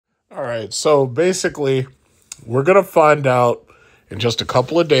All right. So basically, we're going to find out in just a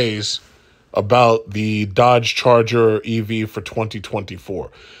couple of days about the Dodge Charger EV for 2024.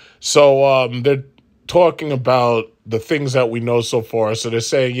 They're talking about the things that we know so far. So they're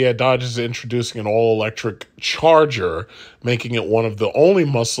saying, yeah, Dodge is introducing an all electric Charger, making it one of the only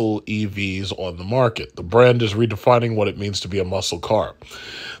muscle EVs on the market. The brand is redefining what it means to be a muscle car.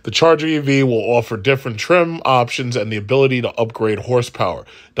 The Charger EV will offer different trim options and the ability to upgrade horsepower.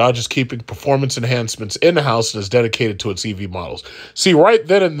 Dodge is keeping performance enhancements in-house and is dedicated to its EV models. See, right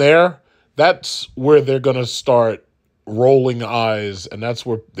then and there, that's where they're going to start rolling eyes, and that's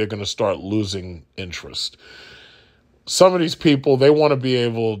where they're going to start losing interest. Some of these people, they want to be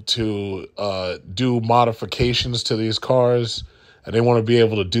able to do modifications to these cars, and they want to be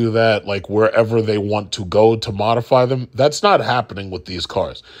able to do that like wherever they want to go to modify them. That's not happening with these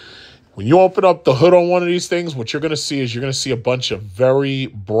cars. When you open up the hood on one of these things, what you're going to see is you're going to see a bunch of very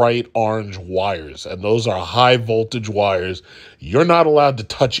bright orange wires, and those are high voltage wires. You're not allowed to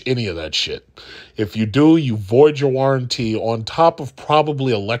touch any of that shit. If you do, you void your warranty on top of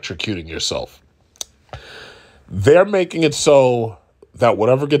probably electrocuting yourself. They're making it so that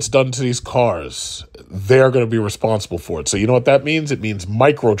whatever gets done to these cars, they're going to be responsible for it. So you know what that means? It means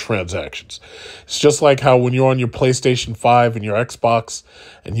microtransactions. It's just like how when you're on your PlayStation 5 and your Xbox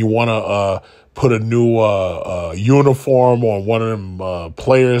and you want to put a new uniform on one of them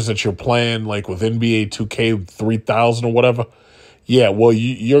players that you're playing, like with NBA 2K 3000 or whatever. Yeah, well,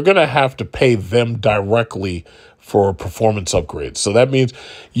 you're going to have to pay them directly for performance upgrades. So that means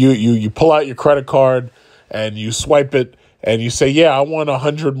you pull out your credit card and you swipe it, and you say, yeah, I want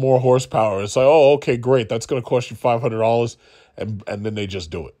 100 more horsepower. It's like, oh, okay, great. That's going to cost you $500, and then they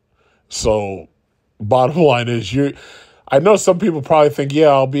just do it. So bottom line is, I know some people probably think, yeah,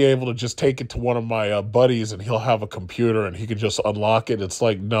 I'll be able to just take it to one of my buddies, and he'll have a computer, and he can just unlock it. It's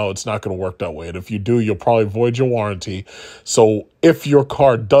like, no, it's not going to work that way. And if you do, you'll probably void your warranty. So if your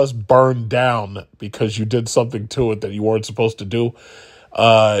car does burn down because you did something to it that you weren't supposed to do,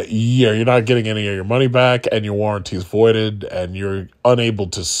 you're not getting any of your money back, and your warranty is voided, and you're unable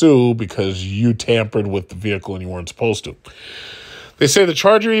to sue because you tampered with the vehicle and you weren't supposed to. They say the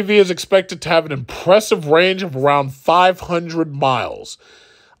Charger EV is expected to have an impressive range of around 500 miles.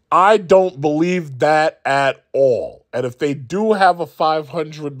 I don't believe that at all. And if they do have a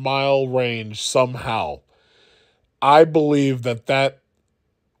 500-mile range somehow, I believe that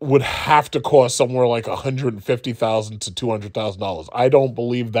would have to cost somewhere like $150,000 to $200,000. I don't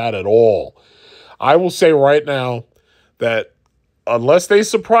believe that at all. I will say right now that unless they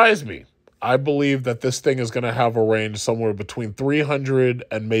surprise me, I believe that this thing is going to have a range somewhere between 300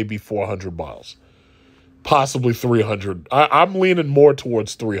 and maybe 400 miles. Possibly 300. I'm leaning more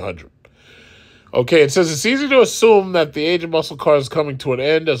towards 300. Okay, it says it's easy to assume that the age of muscle cars is coming to an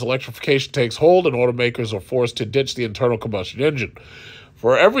end as electrification takes hold and automakers are forced to ditch the internal combustion engine.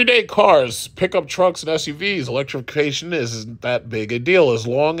 For everyday cars, pickup trucks, and SUVs, electrification isn't that big a deal as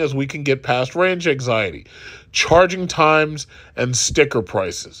long as we can get past range anxiety, charging times, and sticker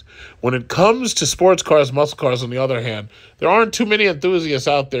prices. When it comes to sports cars, muscle cars, on the other hand, there aren't too many enthusiasts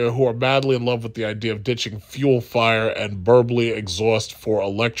out there who are madly in love with the idea of ditching fuel fire and burbly exhaust for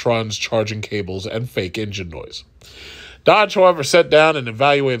electrons, charging cables, and fake engine noise. Dodge, however, sat down and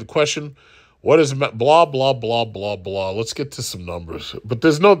evaluated the question, what is blah, blah, blah, blah, blah. Let's get to some numbers. But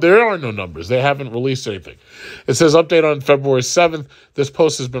there are no numbers. They haven't released anything. It says update on February 7th. This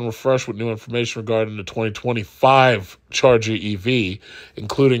post has been refreshed with new information regarding the 2025 Charger EV,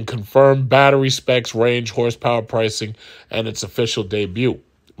 including confirmed battery specs, range, horsepower pricing, and its official debut,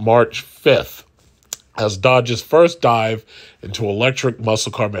 March 5th. As Dodge's first dive into electric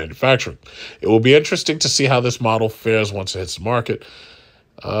muscle car manufacturing. It will be interesting to see how this model fares once it hits the market.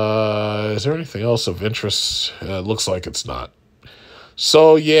 Is there anything else of interest? It looks like it's not.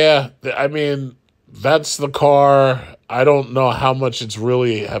 So, yeah, I mean, that's the car. I don't know how much it's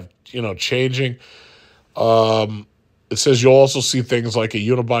really changing. It says you'll also see things like a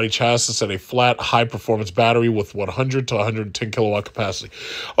unibody chassis and a flat, high-performance battery with 100 to 110 kilowatt capacity.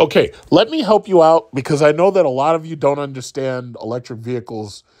 Okay, let me help you out because I know that a lot of you don't understand electric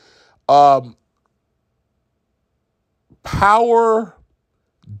vehicles. Power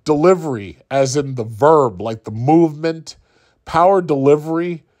delivery, as in the verb, like the movement, power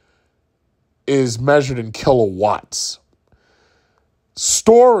delivery is measured in kilowatts.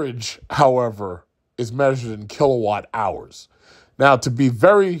 Storage, however, is measured in kilowatt hours. Now, to be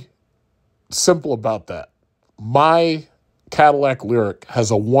very simple about that, my Cadillac Lyriq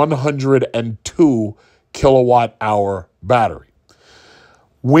has a 102 kilowatt hour battery.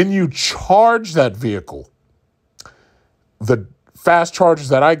 When you charge that vehicle, the fast chargers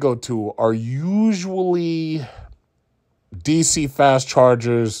that I go to are usually DC fast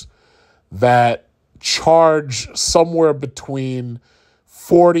chargers that charge somewhere between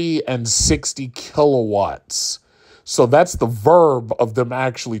 40 and 60 kilowatts. So that's the verb of them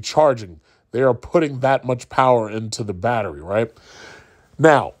actually charging. They are putting that much power into the battery, right?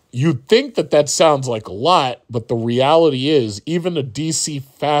 Now, you'd think that that sounds like a lot, but the reality is even a DC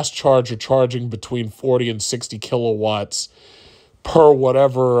fast charger charging between 40 and 60 kilowatts per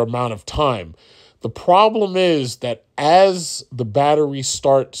whatever amount of time. The problem is that as the battery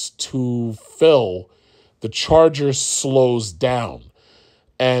starts to fill, the charger slows down.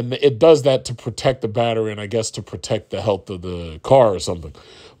 And it does that to protect the battery and I guess to protect the health of the car or something.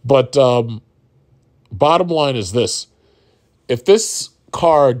 But bottom line is this. If this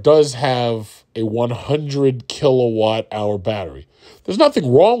car does have a 100 kilowatt hour battery, there's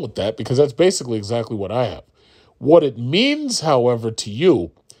nothing wrong with that because that's basically exactly what I have. What it means, however, to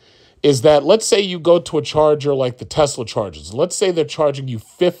you is that let's say you go to a charger like the Tesla chargers. Let's say they're charging you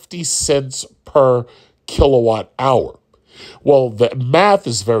 50 cents per kilowatt hour. Well, the math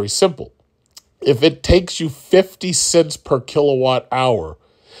is very simple. If it takes you 50 cents per kilowatt hour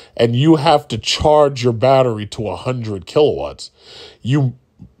and you have to charge your battery to 100 kilowatts, you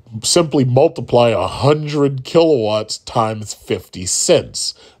simply multiply 100 kilowatts times 50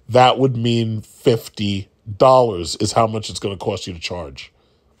 cents. That would mean $50 is how much it's going to cost you to charge.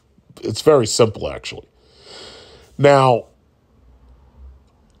 It's very simple, actually. Now,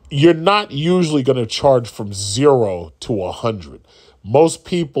 you're not usually going to charge from 0 to 100. Most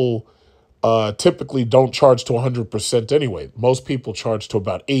people typically don't charge to 100% anyway. Most people charge to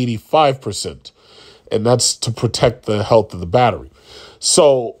about 85%, and that's to protect the health of the battery.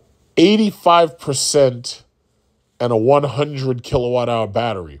 So 85% and a 100 kilowatt hour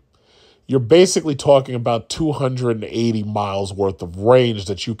battery, you're basically talking about 280 miles worth of range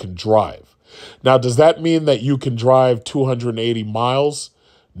that you can drive. Now, does that mean that you can drive 280 miles?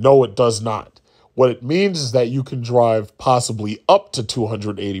 No, it does not. What it means is that you can drive possibly up to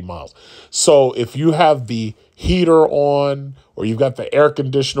 280 miles. So if you have the heater on or you've got the air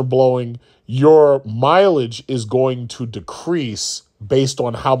conditioner blowing, your mileage is going to decrease based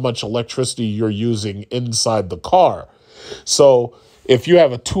on how much electricity you're using inside the car. So if you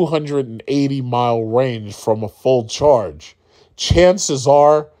have a 280 mile range from a full charge, chances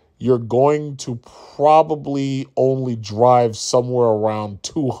are you're going to probably only drive somewhere around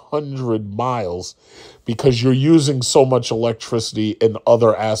 200 miles because you're using so much electricity in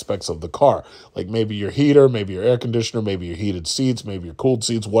other aspects of the car, like maybe your heater, maybe your air conditioner, maybe your heated seats, maybe your cooled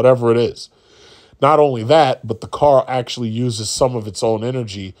seats, whatever it is. Not only that, but the car actually uses some of its own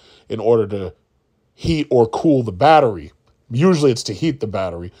energy in order to heat or cool the battery. Usually it's to heat the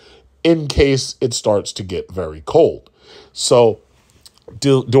battery in case it starts to get very cold. So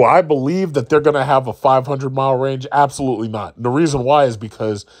do I believe that they're going to have a 500-mile range? Absolutely not. And the reason why is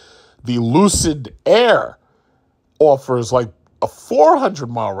because the Lucid Air offers like a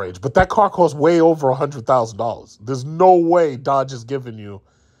 400-mile range, but that car costs way over $100,000. There's no way Dodge is giving you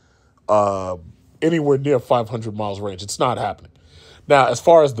anywhere near 500 miles range. It's not happening. Now, as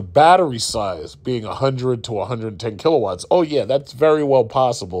far as the battery size being 100 to 110 kilowatts, oh yeah, that's very well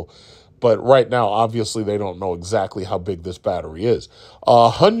possible. But right now, obviously, they don't know exactly how big this battery is. A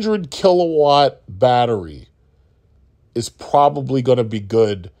 100 kilowatt battery is probably going to be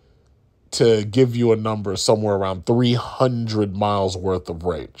good to give you a number somewhere around 300 miles worth of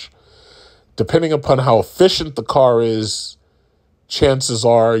range. Depending upon how efficient the car is, chances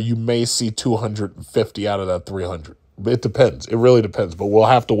are you may see 250 out of that 300. It depends. It really depends, but we'll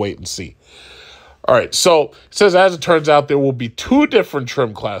have to wait and see. All right, so it says, as it turns out, there will be two different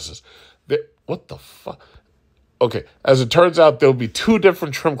trim classes. What the fuck? Okay, as it turns out, there'll be two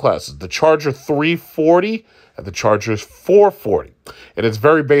different trim classes, the Charger 340 and the Charger 440. In its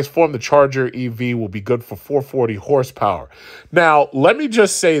very base form, the Charger EV will be good for 440 horsepower. Now, let me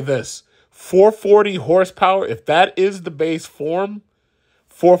just say this. 440 horsepower, if that is the base form,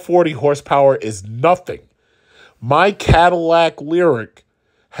 440 horsepower is nothing. My Cadillac Lyriq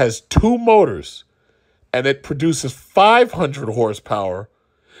has two motors, and it produces 500 horsepower,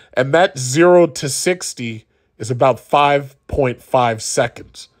 and that 0 to 60 is about 5.5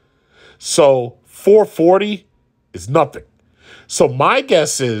 seconds. So 440 is nothing. So my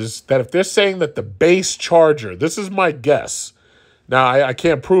guess is that if they're saying that the base Charger, this is my guess. Now, I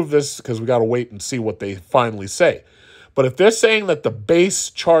can't prove this because we got to wait and see what they finally say. But if they're saying that the base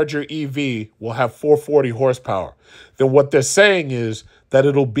Charger EV will have 440 horsepower, then what they're saying is that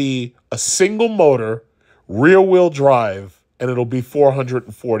it'll be a single motor, rear-wheel drive, and it'll be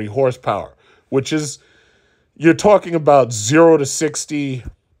 440 horsepower, which is, you're talking about 0 to 60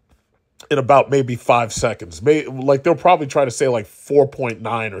 in about maybe 5 seconds. Like they'll probably try to say like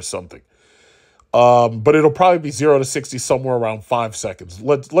 4.9 or something. But it'll probably be 0 to 60 somewhere around 5 seconds.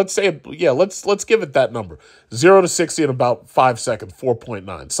 Let's say, yeah, let's give it that number. 0 to 60 in about 5 seconds,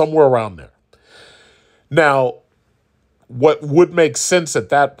 4.9, somewhere around there. Now, what would make sense at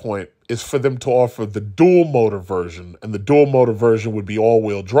that point is for them to offer the dual motor version, and the dual motor version would be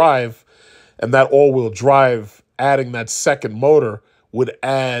all-wheel drive, and that all-wheel drive, adding that second motor, would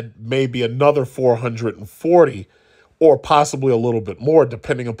add maybe another 440 or possibly a little bit more,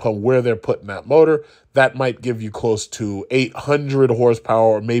 depending upon where they're putting that motor. That might give you close to 800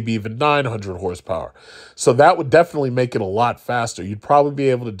 horsepower or maybe even 900 horsepower. So that would definitely make it a lot faster. You'd probably be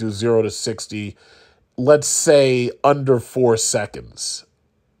able to do 0 to 60, let's say, under 4 seconds.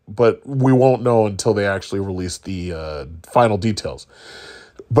 But we won't know until they actually release the final details.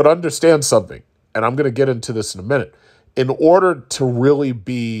 But understand something, and I'm going to get into this in a minute. In order to really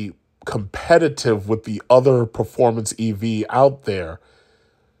be competitive with the other performance EV out there,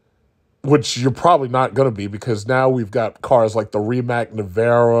 which you're probably not going to be, because now we've got cars like the Rimac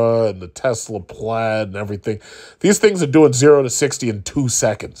Navara and the Tesla Plaid and everything. These things are doing 0 to 60 in 2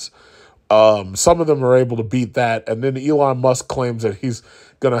 seconds. Some of them are able to beat that. And then Elon Musk claims that he's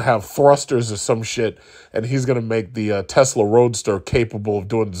going to have thrusters or some shit, and he's going to make the Tesla Roadster capable of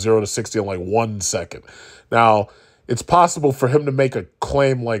doing 0 to 60 in like 1 second. Now, it's possible for him to make a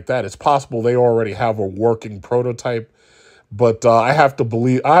claim like that. It's possible they already have a working prototype, but I have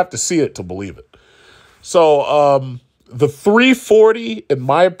to see it to believe it. So the 340, in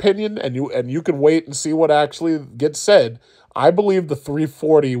my opinion, and you can wait and see what actually gets said. I believe the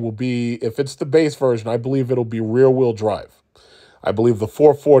 340 will be, if it's the base version, I believe it'll be rear-wheel drive. I believe the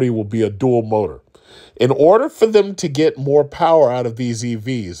 440 will be a dual motor. In order for them to get more power out of these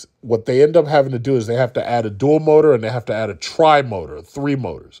EVs, what they end up having to do is they have to add a dual motor and they have to add a tri-motor, 3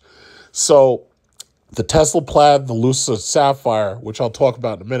 motors. So the Tesla Plaid, the Lucid Sapphire, which I'll talk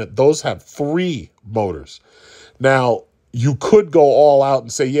about in a minute, those have 3 motors. Now, you could go all out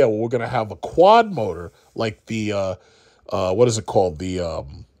and say, yeah, well, we're going to have a quad motor like the, what is it called? The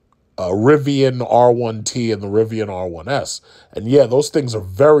Rivian R1T and the Rivian R1S. And yeah, those things are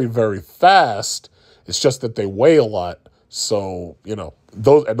very, very fast. It's just that they weigh a lot. So, you know,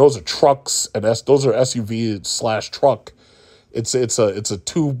 those are trucks, and those are SUV/truck. It's a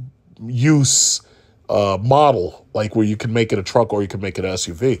 2-use model, like where you can make it a truck or you can make it an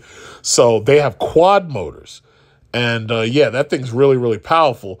SUV. So they have quad motors. And yeah, that thing's really, really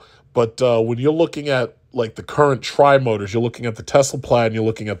powerful. But when you're looking at like the current tri-motors, you're looking at the Tesla Plaid, and you're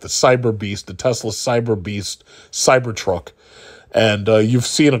looking at the Cyber Beast, the Tesla Cyber Beast Cybertruck. And you've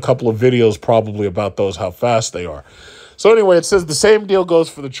seen a couple of videos probably about those, how fast they are. So anyway, it says the same deal goes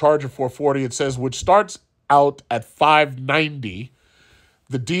for the Charger 440. It says, which starts out at $590.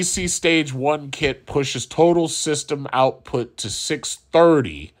 The DC Stage 1 kit pushes total system output to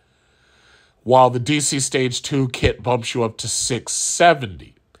 $630, while the DC Stage 2 kit bumps you up to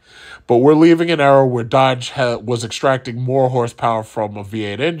 $670. But we're leaving an era where Dodge was extracting more horsepower from a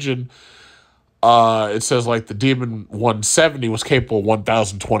V8 engine. It says like the Demon 170 was capable of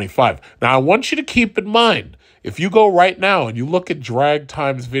 1,025. Now, I want you to keep in mind, if you go right now and you look at Drag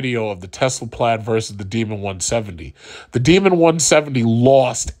Time's video of the Tesla Plaid versus the Demon 170, the Demon 170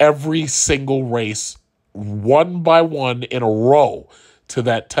 lost every single race, one by one in a row, to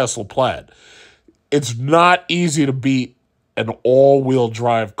that Tesla Plaid. It's not easy to beat an all-wheel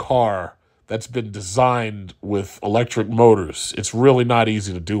drive car that's been designed with electric motors. It's really not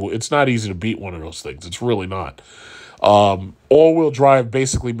easy to do. It's not easy to beat one of those things. It's really not. All-wheel drive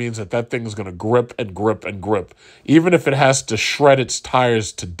basically means that thing is going to grip and grip and grip. Even if it has to shred its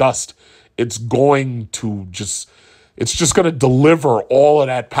tires to dust, it's just going to deliver all of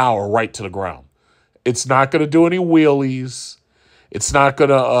that power right to the ground. It's not going to do any wheelies. You're not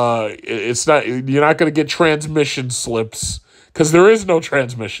going to get transmission slips, because there is no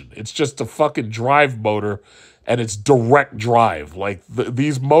transmission. It's just a fucking drive motor, and it's direct drive. Like,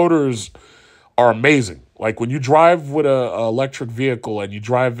 these motors are amazing. Like, when you drive with a electric vehicle and you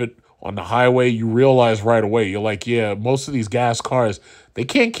drive it on the highway, you realize right away, you're like, yeah, most of these gas cars, they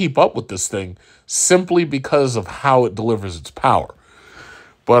can't keep up with this thing simply because of how it delivers its power.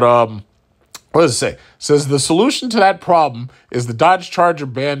 But, what does it say? It says the solution to that problem is the Dodge Charger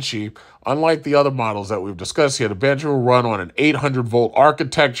Banshee. Unlike the other models that we've discussed here, the Banshee will run on an 800-volt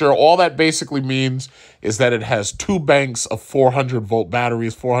architecture. All that basically means is that it has 2 banks of 400-volt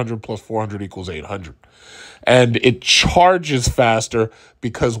batteries. 400 plus 400 equals 800. And it charges faster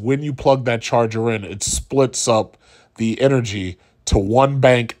because when you plug that charger in, it splits up the energy to one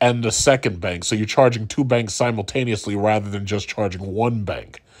bank and a second bank. So you're charging two banks simultaneously rather than just charging one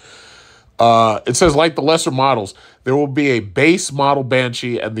bank. It says, like the lesser models, there will be a base model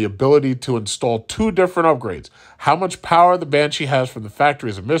Banshee and the ability to install two different upgrades. How much power the Banshee has from the factory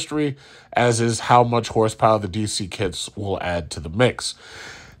is a mystery, as is how much horsepower the DC kits will add to the mix.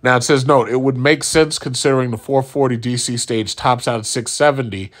 Now, it says, note, it would make sense considering the 440 DC stage tops out at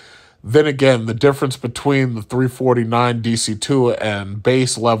 670. Then again, the difference between the 349 DC2 and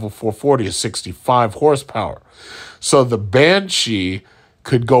base level 440 is 65 horsepower. So the Banshee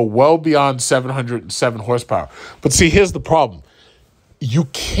could go well beyond 707 horsepower. But see, here's the problem. You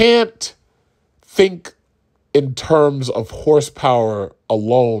can't think in terms of horsepower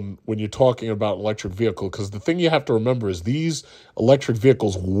alone when you're talking about electric vehicle, because the thing you have to remember is these electric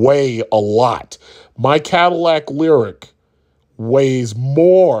vehicles weigh a lot. My Cadillac Lyriq weighs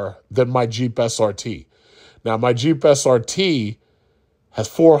more than my Jeep SRT. Now, my Jeep SRT has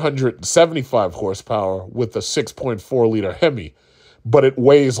 475 horsepower with a 6.4-liter Hemi, but it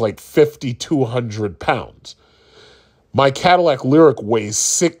weighs like 5,200 pounds. My Cadillac Lyriq weighs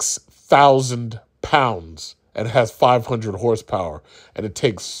 6,000 pounds and has 500 horsepower, and it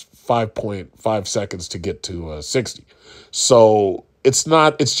takes 5.5 seconds to get to 60. So it's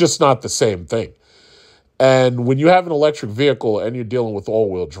just not the same thing. And when you have an electric vehicle and you're dealing with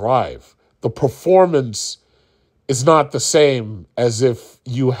all-wheel drive, the performance is not the same as if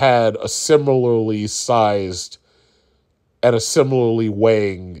you had a similarly sized and a similarly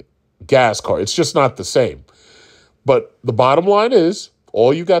weighing gas car. It's just not the same. But the bottom line is,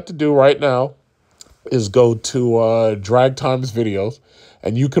 all you got to do right now is go to Drag Times videos,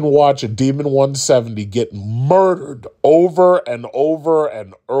 and you can watch a Demon 170 get murdered over and over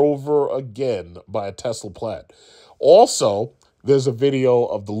and over again by a Tesla Plaid. Also, there's a video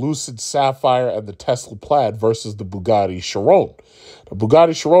of the Lucid Sapphire and the Tesla Plaid versus the Bugatti Chiron. The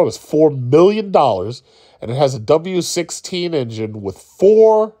Bugatti Chiron is $4 million, and it has a W16 engine with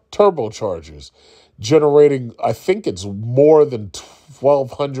 4 turbochargers, generating, I think it's more than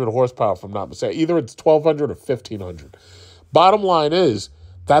 1,200 horsepower, if I'm not mistaken. Either it's 1,200 or 1,500. Bottom line is,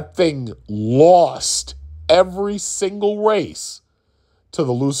 that thing lost every single race to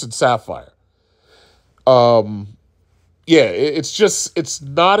the Lucid Sapphire. Yeah, it's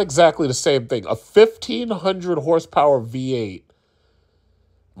not exactly the same thing. A 1,500 horsepower V8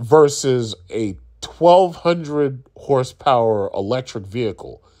 versus a 1,200 horsepower electric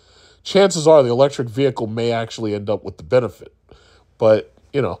vehicle. Chances are the electric vehicle may actually end up with the benefit. But,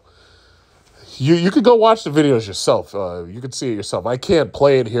 you know, you could go watch the videos yourself. You could see it yourself. I can't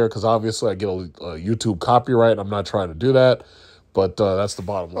play it here because obviously I get a YouTube copyright. I'm not trying to do that. But that's the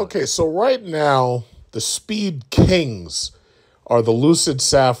bottom line. Okay, so right now, the Speed Kings are the Lucid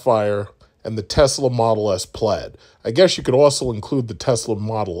Sapphire and the Tesla Model S Plaid. I guess you could also include the Tesla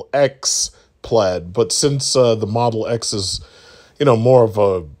Model X Plaid, but since the Model X is, you know, more of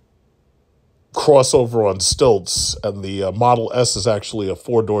a crossover on stilts, and the Model S is actually a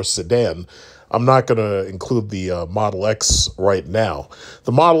 4-door sedan, I'm not going to include the Model X right now.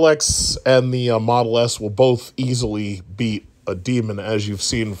 The Model X and the Model S will both easily beat a Demon, as you've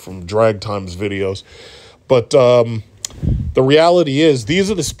seen from Drag Times videos. But the reality is, these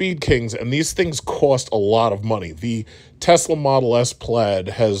are the Speed Kings, and these things cost a lot of money. The Tesla Model S Plaid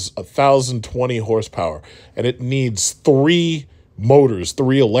has 1,020 horsepower, and it needs 3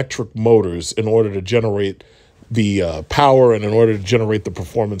 electric motors in order to generate the power and in order to generate the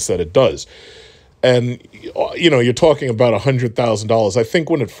performance that it does. And, you know, you're talking about $100,000. I think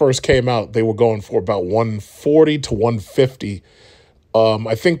when it first came out, they were going for about $140 to $150.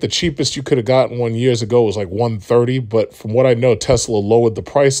 I think the cheapest you could have gotten one years ago was like $130, but from what I know, Tesla lowered the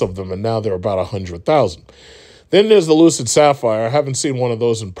price of them, and now they're about $100,000. Then there's the Lucid Sapphire. I haven't seen one of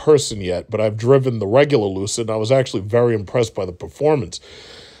those in person yet, but I've driven the regular Lucid, and I was actually very impressed by the performance.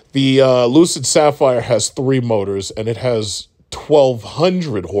 The Lucid Sapphire has 3 motors, and it has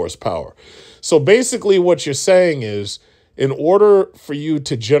 1,200 horsepower. So basically what you're saying is, in order for you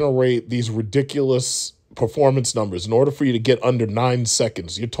to generate these ridiculous performance numbers, in order for you to get under 9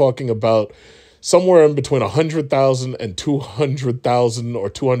 seconds, you're talking about somewhere in between $100,000 and $200,000 or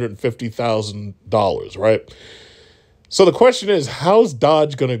 $250,000, right? So the question is, how's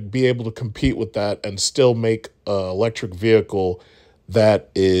Dodge going to be able to compete with that and still make an electric vehicle that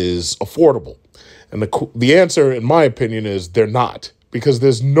is affordable? And the answer, in my opinion, is they're not, because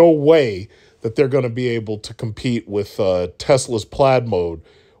there's no way that they're going to be able to compete with Tesla's Plaid mode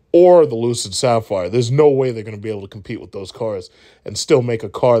or the Lucid Sapphire. There's no way they're going to be able to compete with those cars and still make a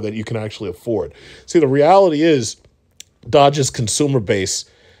car that you can actually afford. See, the reality is Dodge's consumer base,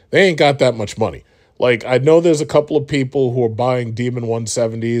 they ain't got that much money. Like, I know there's a couple of people who are buying Demon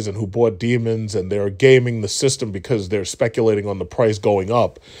 170s and who bought Demons, and they're gaming the system because they're speculating on the price going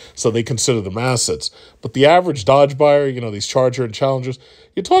up, so they consider them assets. But the average Dodge buyer, you know, these Charger and Challengers,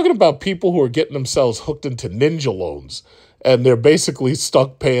 you're talking about people who are getting themselves hooked into ninja loans, and they're basically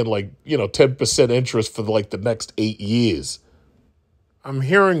stuck paying, like, you know, 10% interest for like the next 8 years. I'm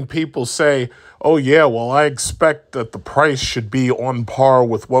hearing people say, oh, yeah, well, I expect that the price should be on par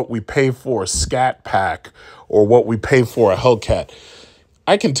with what we pay for a Scat Pack or what we pay for a Hellcat.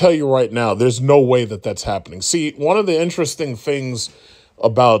 I can tell you right now, there's no way that that's happening. See, one of the interesting things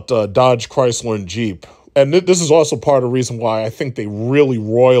about Dodge, Chrysler, and Jeep, and this is also part of the reason why I think they really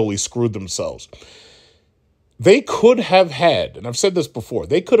royally screwed themselves. They could have had, and I've said this before,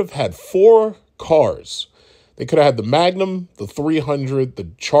 they could have had 4 cars. They could have had the Magnum, the 300, the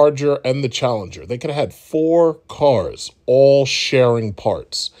Charger, and the Challenger. They could have had 4 cars all sharing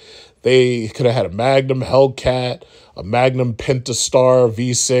parts. They could have had a Magnum Hellcat, a Magnum Pentastar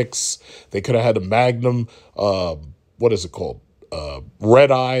V6. They could have had a Magnum, what is it called?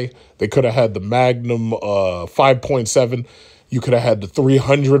 Red Eye. They could have had the Magnum 5.7. You could have had the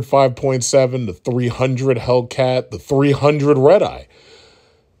 300 5.7, the 300 Hellcat, the 300 Red Eye.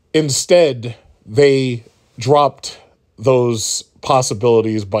 Instead, they dropped those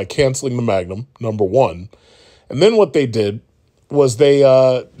possibilities by canceling the Magnum, number one. And then what they did was they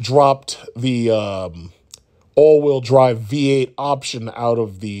dropped the all-wheel drive V8 option out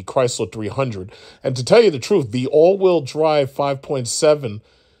of the Chrysler 300. And to tell you the truth, the all-wheel drive 5.7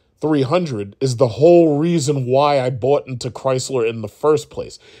 300 is the whole reason why I bought into Chrysler in the first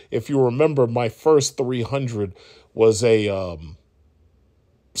place. If you remember, my first 300 was a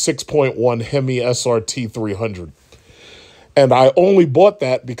 6.1 Hemi SRT 300. And I only bought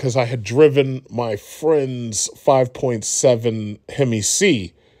that because I had driven my friend's 5.7 Hemi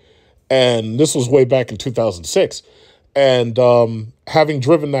C. And this was way back in 2006. And having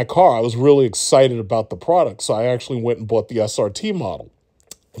driven that car, I was really excited about the product. So I actually went and bought the SRT model.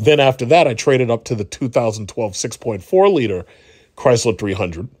 Then after that, I traded up to the 2012 6.4 liter Chrysler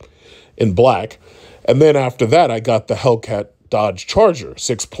 300 in black. And then after that, I got the Hellcat Dodge Charger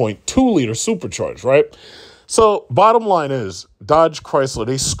 6.2 liter supercharged, right? So bottom line is, Dodge Chrysler,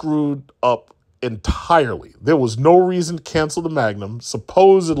 they screwed up entirely. There was no reason to cancel the Magnum.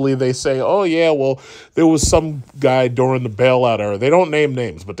 Supposedly, they say, oh, yeah, well, there was some guy during the bailout era. They don't name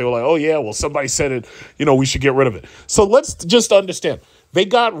names, but they were like, oh, yeah, well, somebody said it, you know, we should get rid of it. So let's just understand. They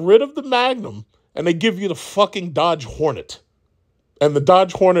got rid of the Magnum, and they give you the fucking Dodge Hornet. And the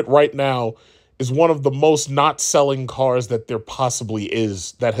Dodge Hornet right now is one of the most not selling cars that there possibly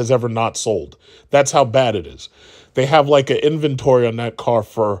is that has ever not sold. That's how bad it is. They have like an inventory on that car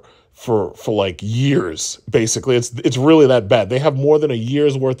for like years, basically. It's really that bad. They have more than a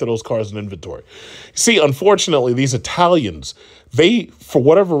year's worth of those cars in inventory. See, unfortunately, these Italians, they, for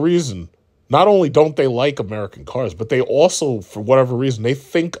whatever reason, not only don't they like American cars, but they also, for whatever reason, they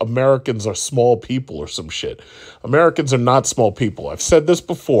think Americans are small people or some shit. Americans are not small people. I've said this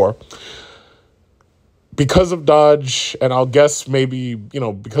before. Because of Dodge, and I'll guess maybe, you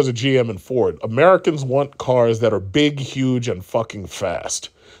know, because of GM and Ford, Americans want cars that are big, huge, and fucking fast.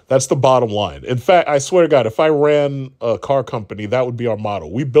 That's the bottom line. In fact, I swear to God, if I ran a car company, that would be our motto.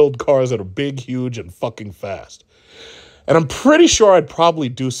 We build cars that are big, huge, and fucking fast. And I'm pretty sure I'd probably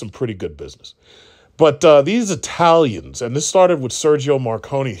do some pretty good business. But these Italians, and this started with Sergio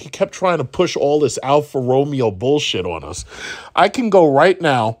Marconi, he kept trying to push all this Alfa Romeo bullshit on us. I can go right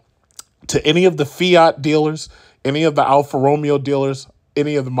now to any of the Fiat dealers, any of the Alfa Romeo dealers,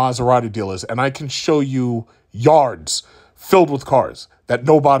 any of the Maserati dealers, and I can show you yards filled with cars that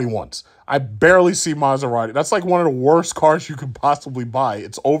nobody wants. I barely see Maserati. That's like one of the worst cars you could possibly buy.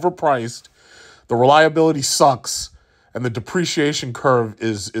 It's overpriced. The reliability sucks. And the depreciation curve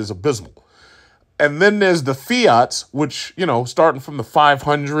is abysmal. And then there's the Fiats, which, you know, starting from the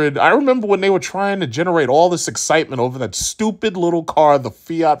 500. I remember when they were trying to generate all this excitement over that stupid little car, the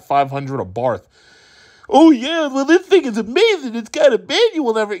Fiat 500 Abarth. Oh, yeah, well, this thing is amazing. It's got a manual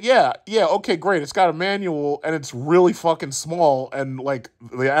and everything. Yeah, okay, great. It's got a manual, and it's really fucking small, and, like,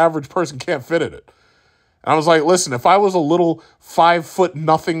 the average person can't fit in it. And I was like, listen, if I was a little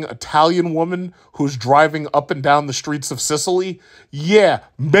 5'0" Italian woman who's driving up and down the streets of Sicily, yeah,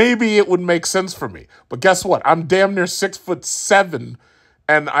 maybe it would make sense for me. But guess what? I'm damn near 6'7",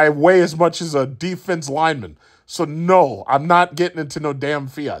 and I weigh as much as a defense lineman. So no, I'm not getting into no damn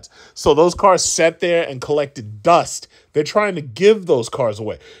Fiats. So those cars sat there and collected dust. They're trying to give those cars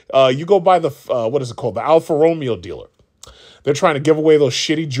away. You go by the, what is it called? The Alfa Romeo dealer. They're trying to give away those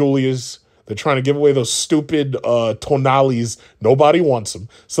shitty Giulias. They're trying to give away those stupid Tonalis. Nobody wants them.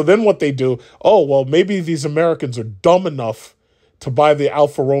 So then what they do, oh, well, maybe these Americans are dumb enough to buy the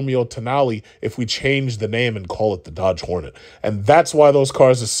Alfa Romeo Tonale if we change the name and call it the Dodge Hornet. And that's why those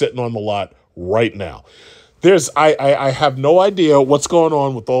cars are sitting on the lot right now. I have no idea what's going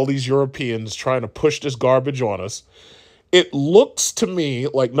on with all these Europeans trying to push this garbage on us. It looks to me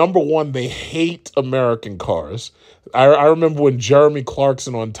like, number one, they hate American cars. I remember when Jeremy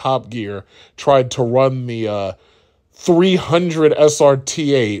Clarkson on Top Gear tried to run the 300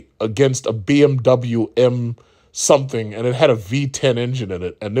 SRT8 against a BMW M something, and it had a V10 engine in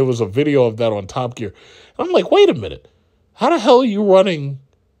it, and there was a video of that on Top Gear. And I'm like, wait a minute. How the hell are you running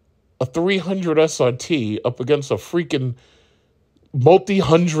a 300 SRT up against a freaking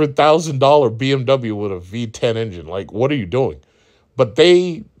multi-$100,000 BMW with a V10 engine? Like, what are you doing? But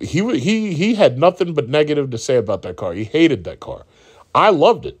he had nothing but negative to say about that car. He hated that car. I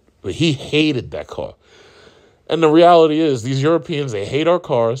loved it, but he hated that car. And the reality is, these Europeans, they hate our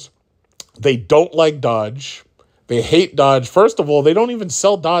cars. They don't like Dodge. They hate Dodge. First of all, they don't even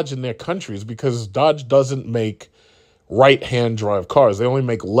sell Dodge in their countries because Dodge doesn't make right-hand drive cars. They only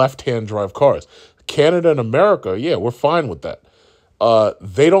make left-hand drive cars. Canada and America, yeah, we're fine with that.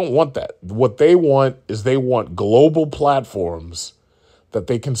 They don't want that. What they want is they want global platforms that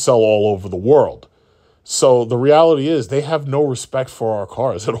they can sell all over the world. So the reality is they have no respect for our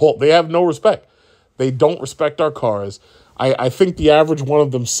cars at all. They have no respect. They don't respect our cars. I think the average one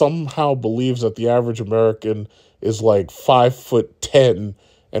of them somehow believes that the average American is like 5'10"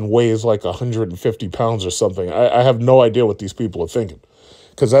 and weighs like 150 pounds or something. I have no idea what these people are thinking,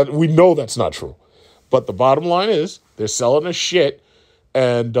 because we know that's not true. But the bottom line is they're selling us shit,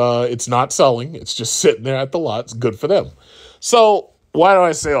 and it's not selling. It's just sitting there at the lot. It's good for them. So why do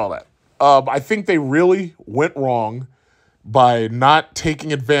I say all that? I think they really went wrong by not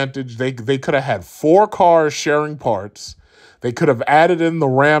taking advantage. They could have had 4 cars sharing parts. They could have added in the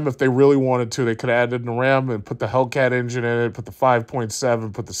Ram if they really wanted to. They could have added in the Ram and put the Hellcat engine in it, put the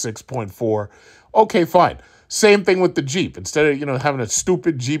 5.7, put the 6.4. Okay, fine. Same thing with the Jeep. Instead of, having a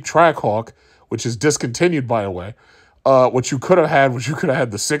stupid Jeep Trackhawk, which is discontinued, by the way, what you could have had was you could have had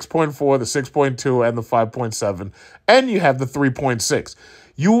the 6.4, the 6.2, and the 5.7, and you have the 3.6.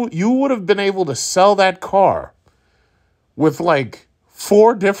 You would have been able to sell that car with like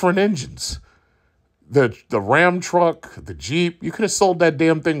 4 different engines. The Ram truck, the Jeep, you could have sold that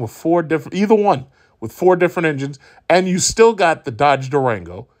damn thing with 4 different, either one, with 4 different engines, and you still got the Dodge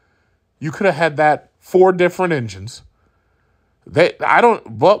Durango. You could have had that 4 different engines. I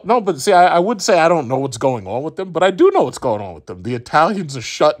would say I don't know what's going on with them, but I do know what's going on with them. The Italians are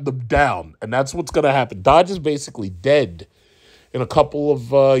shutting them down, and that's what's going to happen. Dodge is basically dead in a couple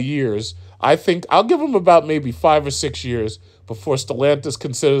of years. I think I'll give them about maybe 5 or 6 years before Stellantis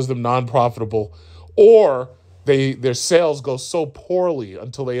considers them non-profitable, or their sales go so poorly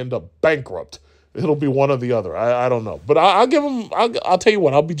until they end up bankrupt. It'll be one or the other. I don't know. But I'll give them, I'll tell you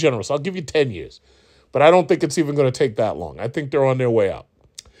what, I'll be generous. I'll give you 10 years. But I don't think it's even going to take that long. I think they're on their way out.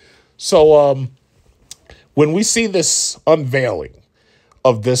 So when we see this unveiling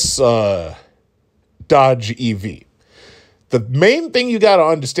of this Dodge EV, the main thing you got to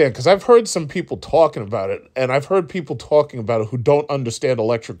understand, because I've heard some people talking about it, and I've heard people talking about it who don't understand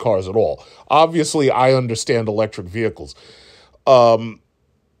electric cars at all. Obviously, I understand electric vehicles.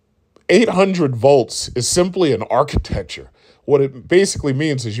 800 volts is simply an architecture. What it basically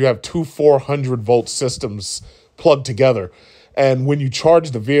means is you have 2 400-volt systems plugged together. And when you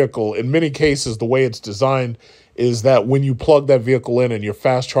charge the vehicle, in many cases, the way it's designed is that when you plug that vehicle in and you're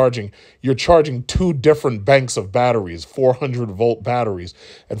fast charging, you're charging 2 different banks of batteries, 400-volt batteries.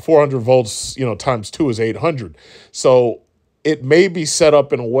 And 400 volts, times 2 is 800. So it may be set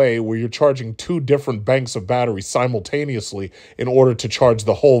up in a way where you're charging 2 different banks of batteries simultaneously in order to charge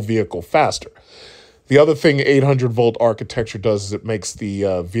the whole vehicle faster. The other thing 800-volt architecture does is it makes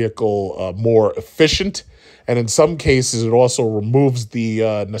the vehicle more efficient. And in some cases, it also removes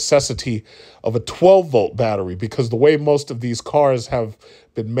the necessity of a 12-volt battery, because the way most of these cars have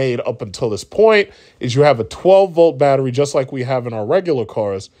been made up until this point is you have a 12-volt battery, just like we have in our regular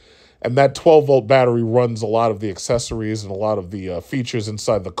cars. And that 12-volt battery runs a lot of the accessories and a lot of the features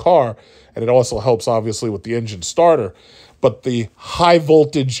inside the car. And it also helps, obviously, with the engine starter. But the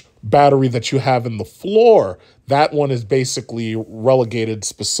high-voltage battery that you have in the floor, that one is basically relegated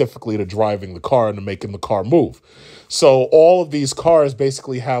specifically to driving the car and to making the car move. So all of these cars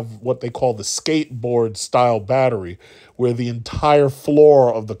basically have what they call the skateboard-style battery, where the entire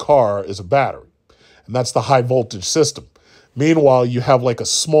floor of the car is a battery. And that's the high-voltage system. Meanwhile, you have like a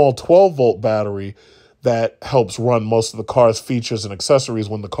small 12-volt battery that helps run most of the car's features and accessories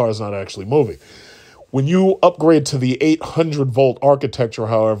when the car is not actually moving. When you upgrade to the 800-volt architecture,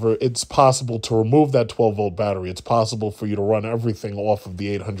 however, it's possible to remove that 12-volt battery. It's possible for you to run everything off of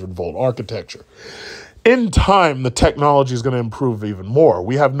the 800-volt architecture. In time, the technology is going to improve even more.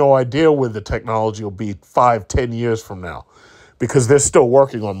 We have no idea where the technology will be 5-10 years from now because they're still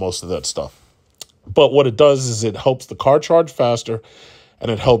working on most of that stuff. But what it does is it helps the car charge faster and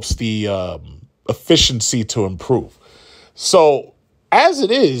it helps the efficiency to improve. So as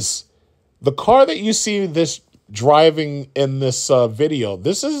it is, the car that you see this driving in this video,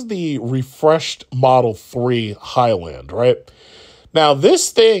 this is the refreshed Model 3 Highland, right? Now,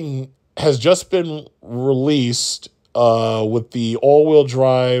 this thing has just been released with the all-wheel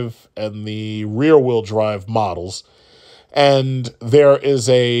drive and the rear-wheel drive models. And there is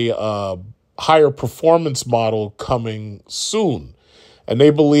a higher performance model coming soon. And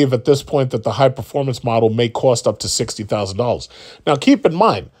they believe at this point that the high performance model may cost up to $60,000. Now, keep in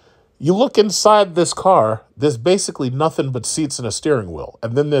mind, you look inside this car, there's basically nothing but seats and a steering wheel.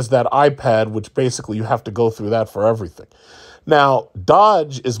 And then there's that iPad, which basically you have to go through that for everything. Now,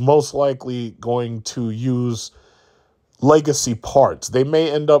 Dodge is most likely going to use legacy parts. They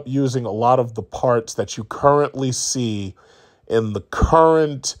may end up using a lot of the parts that you currently see in the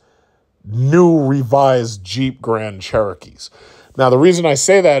current new revised Jeep Grand Cherokees. Now, the reason I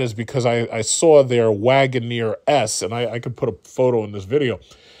say that is because I saw their Wagoneer S, and I could put a photo in this video.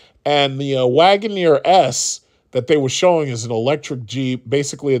 And the Wagoneer S that they were showing is an electric Jeep.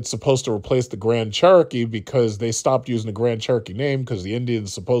 Basically, it's supposed to replace the Grand Cherokee because they stopped using the Grand Cherokee name because the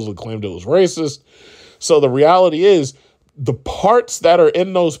Indians supposedly claimed it was racist. So the reality is the parts that are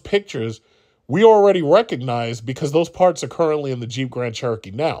in those pictures, we already recognize because those parts are currently in the Jeep Grand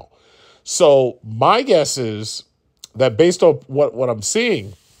Cherokee now. So my guess is that based on what I'm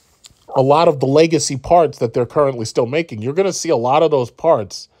seeing, a lot of the legacy parts that they're currently still making, you're going to see a lot of those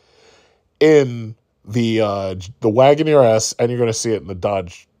parts in the Wagoneer S, and you're going to see it in the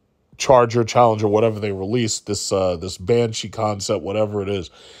Dodge Charger, Challenger, whatever they release, this Banshee concept, whatever it is.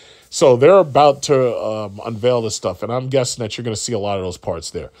 So they're about to unveil this stuff, and I'm guessing that you're going to see a lot of those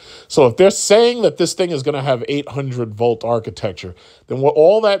parts there. So if they're saying that this thing is going to have 800-volt architecture, then what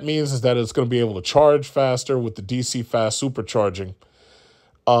all that means is that it's going to be able to charge faster with the DC fast supercharging,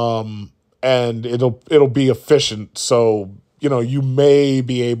 and it'll be efficient. So, you know, you may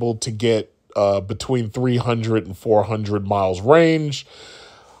be able to get between 300 and 400 miles range.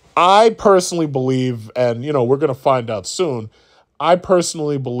 I personally believe, and, you know, we're going to find out soon, I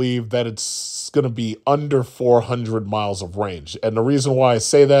personally believe that it's going to be under 400 miles of range. And the reason why I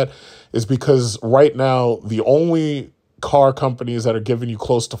say that is because right now, the only car companies that are giving you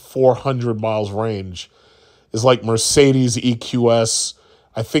close to 400 miles range is like Mercedes EQS,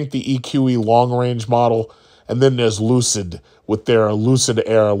 I think the EQE long range model, and then there's Lucid with their Lucid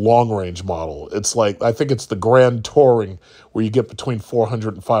Air long range model. It's like, I think it's the Grand Touring where you get between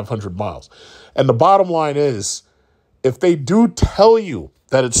 400 and 500 miles. And the bottom line is, if they do tell you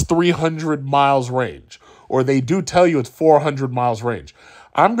that it's 300 miles range, or they do tell you it's 400 miles range,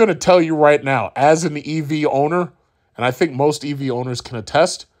 I'm going to tell you right now, as an EV owner, and I think most EV owners can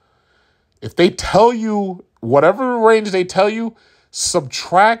attest, if they tell you whatever range they tell you,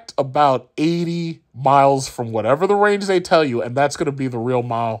 subtract about 80 miles from whatever the range they tell you, and that's going to be the real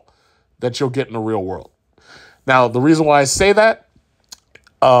mile that you'll get in the real world. Now, the reason why I say that,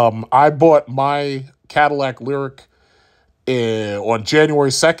 I bought my Cadillac Lyriq on January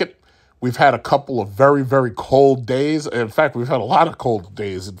 2nd. We've had a couple of very, very cold days. In fact, we've had a lot of cold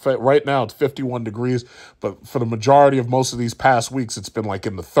days. In fact, right now it's 51 degrees, but for the majority of most of these past weeks, it's been like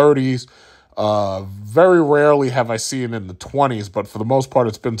in the 30s. Very rarely have I seen in the 20s, but for the most part,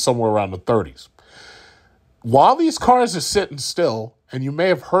 it's been somewhere around the 30s. While these cars are sitting still, and you may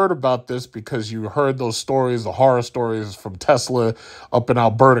have heard about this because you heard those stories, the horror stories from Tesla up in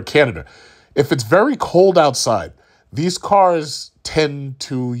Alberta, Canada. If it's very cold outside, these cars tend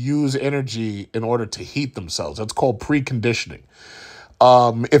to use energy in order to heat themselves. That's called preconditioning.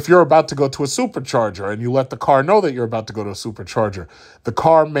 If you're about to go to a supercharger and you let the car know that you're about to go to a supercharger, the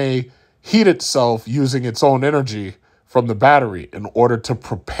car may heat itself using its own energy from the battery in order to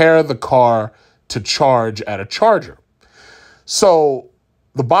prepare the car to charge at a charger. So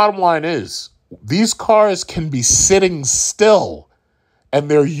the bottom line is, these cars can be sitting still and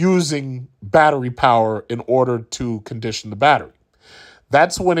they're using battery power in order to condition the battery.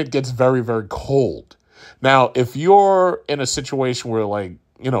 That's when it gets very, very cold. Now, if you're in a situation where, like,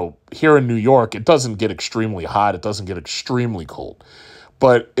 you know, here in New York, it doesn't get extremely hot, it doesn't get extremely cold.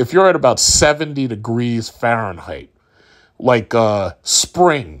 But if you're at about 70 degrees Fahrenheit, like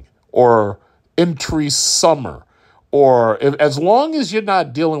spring, or entry summer, as long as you're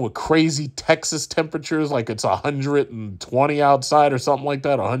not dealing with crazy Texas temperatures, like it's 120 outside or something like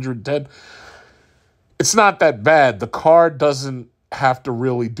that, 110, it's not that bad. The car doesn't have to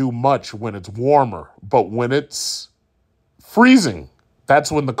really do much when it's warmer, but when it's freezing,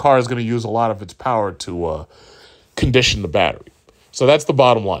 that's when the car is going to use a lot of its power to condition the battery. So that's the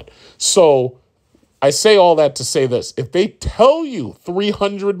bottom line. So I say all that to say this. If they tell you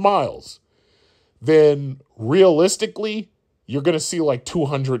 300 miles, then realistically, you're going to see like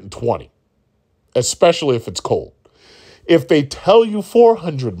 220, especially if it's cold. If they tell you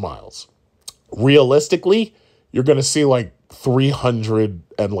 400 miles, realistically, you're going to see like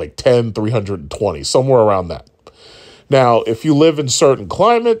 310, 320, somewhere around that. Now, if you live in certain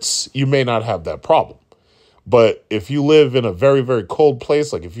climates, you may not have that problem. But if you live in a very, very cold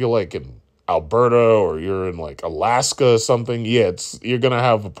place, like if you're like in Alberta or you're in like Alaska or something, yeah, you're going to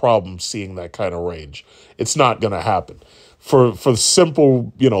have a problem seeing that kind of range. It's not going to happen. For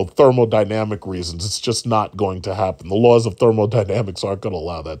simple, thermodynamic reasons, it's just not going to happen. The laws of thermodynamics aren't going to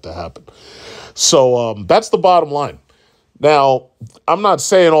allow that to happen. So that's the bottom line. Now, I'm not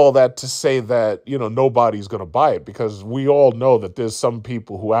saying all that to say that, nobody's going to buy it, because we all know that there's some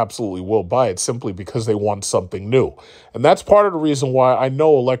people who absolutely will buy it simply because they want something new. And that's part of the reason why I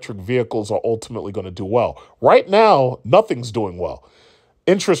know electric vehicles are ultimately going to do well. Right now, nothing's doing well.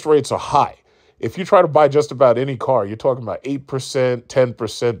 Interest rates are high. If you try to buy just about any car, you're talking about 8%,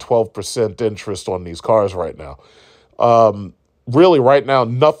 10%, 12% interest on these cars right now. Really, right now,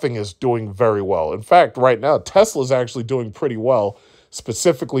 nothing is doing very well. In fact, right now, Tesla's actually doing pretty well,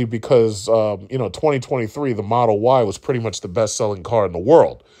 specifically because, 2023, the Model Y was pretty much the best-selling car in the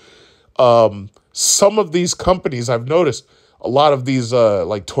world. Some of these companies, I've noticed, a lot of these,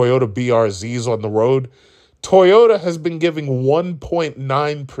 like Toyota BRZs on the road, Toyota has been giving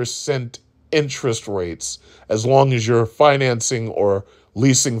 1.9% interest rates as long as you're financing or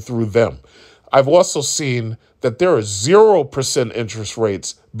leasing through them. I've also seen that there are 0% interest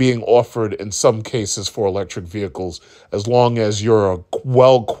rates being offered in some cases for electric vehicles as long as you're a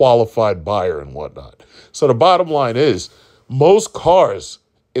well-qualified buyer and whatnot. So the bottom line is most cars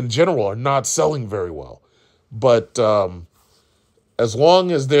in general are not selling very well. But as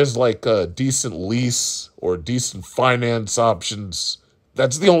long as there's like a decent lease or decent finance options,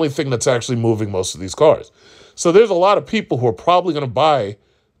 that's the only thing that's actually moving most of these cars. So there's a lot of people who are probably going to buy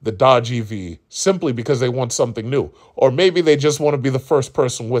the Dodge EV simply because they want something new. Or maybe they just want to be the first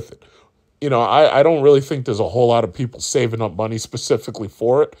person with it. I don't really think there's a whole lot of people saving up money specifically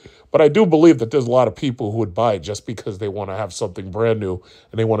for it. But I do believe that there's a lot of people who would buy it just because they want to have something brand new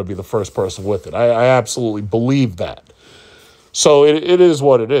and they want to be the first person with it. I absolutely believe that. So it is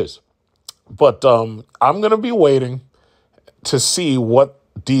what it is. But I'm going to be waiting to see what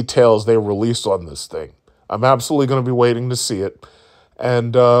details they release on this thing. I'm absolutely going to be waiting to see it.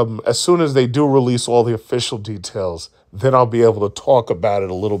 And as soon as they do release all the official details, then I'll be able to talk about it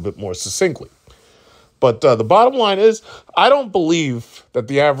a little bit more succinctly. But the bottom line is, I don't believe that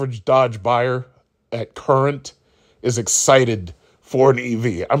the average Dodge buyer at current is excited for an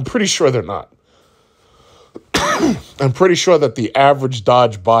EV. I'm pretty sure they're not. I'm pretty sure that the average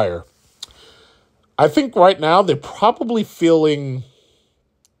Dodge buyer, I think right now they're probably feeling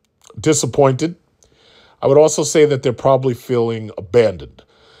disappointed. I would also say that they're probably feeling abandoned.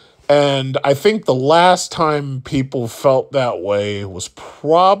 And I think the last time people felt that way was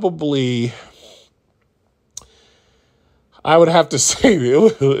probably, I would have to say,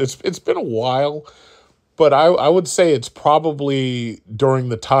 it's been a while, but I would say it's probably during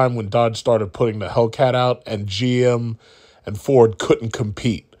the time when Dodge started putting the Hellcat out and GM and Ford couldn't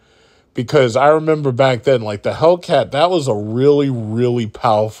compete. Because I remember back then, like the Hellcat, that was a really, really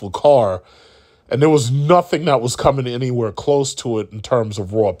powerful car. And there was nothing that was coming anywhere close to it in terms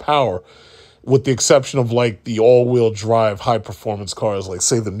of raw power, with the exception of like the all-wheel drive high-performance cars, like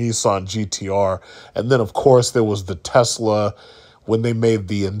say the Nissan GTR. And then, of course, there was the Tesla when they made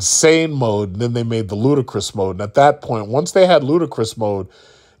the insane mode, and then they made the ludicrous mode. And at that point, once they had ludicrous mode,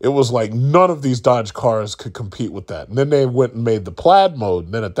 it was like none of these Dodge cars could compete with that. And then they went and made the plaid mode.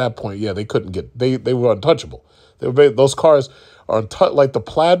 And then at that point, yeah, they couldn't get, they were untouchable. Those cars are like the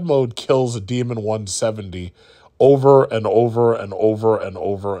plaid mode kills a Demon 170 over and over and over and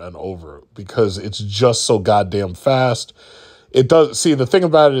over and over because it's just so goddamn fast. It does. See, the thing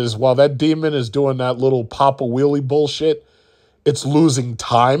about it is while that Demon is doing that little pop a wheelie bullshit, it's losing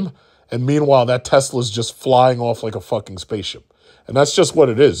time. And meanwhile, that Tesla's just flying off like a fucking spaceship. And that's just what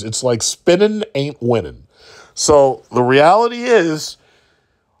it is. It's like spinning ain't winning. So the reality is,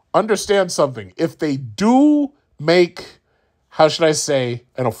 understand something. If they do make how should I say,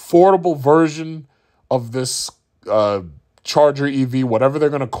 an affordable version of this Charger EV, whatever they're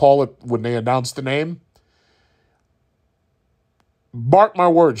going to call it when they announce the name, mark my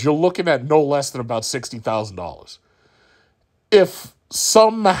words, you're looking at no less than about $60,000. If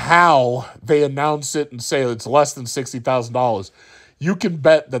somehow they announce it and say it's less than $60,000, you can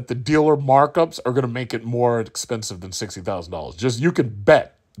bet that the dealer markups are going to make it more expensive than $60,000. Just you can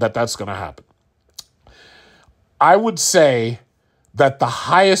bet that that's going to happen. I would say that the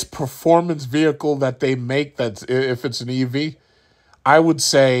highest performance vehicle that they make, that's if it's an EV, I would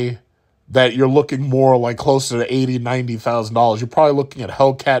say that you're looking more like closer to $80,000, $90,000. You're probably looking at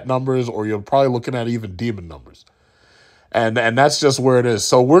Hellcat numbers, or you're probably looking at even Demon numbers. And that's just where it is.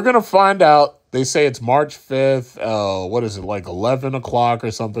 So we're going to find out. They say it's March 5th. What is it, like 11 o'clock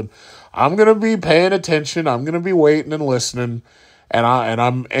or something? I'm going to be paying attention. I'm going to be waiting and listening. And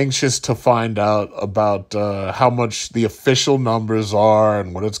I'm anxious to find out about how much the official numbers are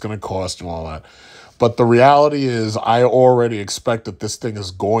and what it's going to cost and all that. But the reality is I already expect that this thing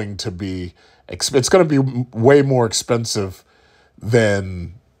is going to be, it's going to be way more expensive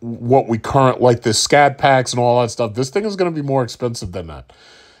than what we like the scat packs and all that stuff. This thing is going to be more expensive than that.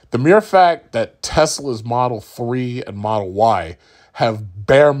 The mere fact that Tesla's Model 3 and Model Y have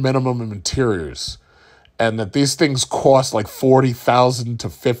bare minimum interiors, and that these things cost like $40,000 to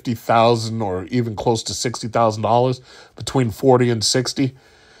 $50,000 or even close to $60,000, between 40 and 60.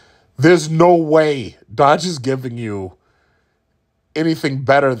 There's no way Dodge is giving you anything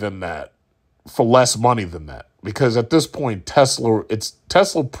better than that for less money than that. Because at this point,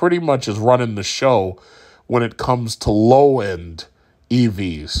 Tesla pretty much is running the show when it comes to low-end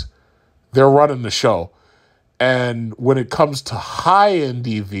EVs. They're running the show. And when it comes to high-end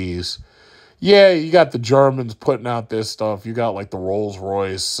EVs, yeah, you got the Germans putting out this stuff. You got like the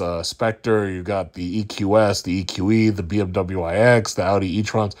Rolls-Royce Spectre. You got the EQS, the EQE, the BMW iX, the Audi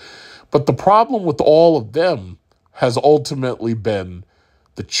e-trons. But the problem with all of them has ultimately been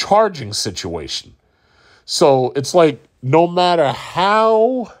the charging situation. So it's like no matter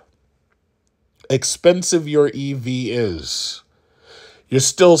how expensive your EV is, you're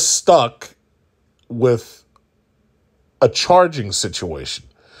still stuck with a charging situation.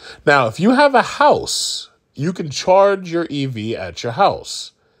 Now, if you have a house, you can charge your EV at your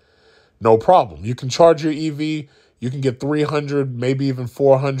house. No problem. You can charge your EV. You can get 300, maybe even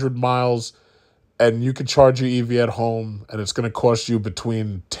 400 miles, and you can charge your EV at home, and it's going to cost you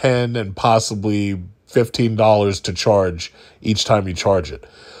between $10 and possibly $15 to charge each time you charge it.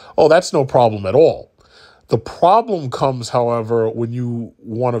 Oh, that's no problem at all. The problem comes, however, when you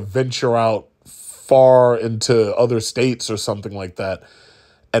want to venture out far into other states or something like that,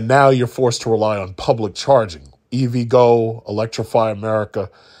 and now you're forced to rely on public charging. EVgo, Electrify America.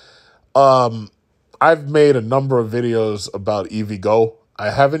 I've made a number of videos about EVgo. I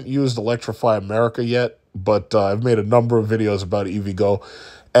haven't used Electrify America yet, but I've made a number of videos about EVgo.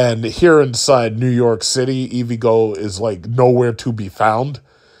 And here inside New York City, EVgo is like nowhere to be found.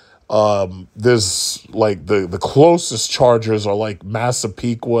 There's like the closest chargers are like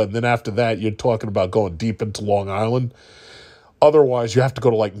Massapequa, and then after that, you're talking about going deep into Long Island. Otherwise, you have to go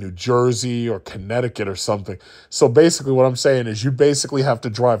to like New Jersey or Connecticut or something. So basically what I'm saying is you basically have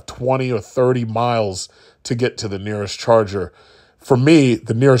to drive 20 or 30 miles to get to the nearest charger. For me,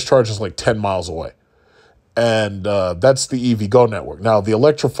 the nearest charger is like 10 miles away. And that's the EVgo network. Now, the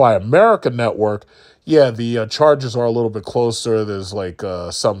Electrify America network, yeah, the chargers are a little bit closer. There's like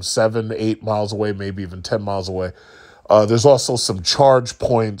some 7, 8 miles away, maybe even 10 miles away. There's also some charge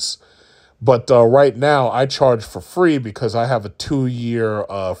points. But right now, I charge for free because I have a 2-year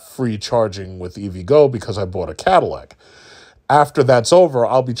free charging with EVgo because I bought a Cadillac. After that's over,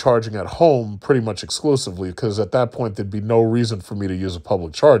 I'll be charging at home pretty much exclusively because at that point, there'd be no reason for me to use a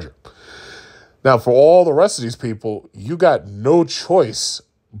public charger. Now, for all the rest of these people, you got no choice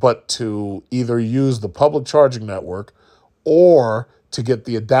but to either use the public charging network or to get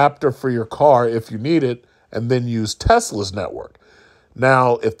the adapter for your car if you need it and then use Tesla's network.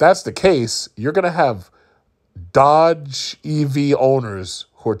 Now, if that's the case, you're going to have Dodge EV owners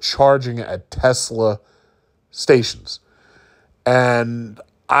who are charging at Tesla stations. And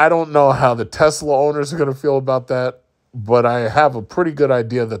I don't know how the Tesla owners are going to feel about that, but I have a pretty good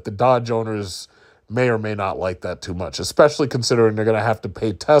idea that the Dodge owners may or may not like that too much, especially considering they're going to have to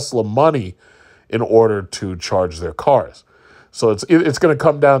pay Tesla money in order to charge their cars. So it's going to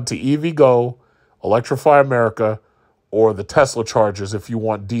come down to EVgo, Electrify America, or the Tesla chargers if you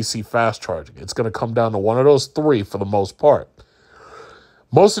want DC fast charging. It's going to come down to one of those three for the most part.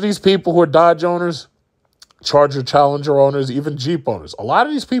 Most of these people who are Dodge owners, Charger Challenger owners, even Jeep owners, a lot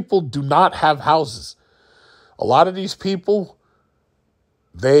of these people do not have houses. A lot of these people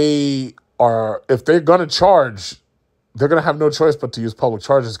they are, if they're going to charge, they're going to have no choice but to use public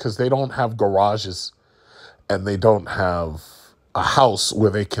chargers because they don't have garages and they don't have a house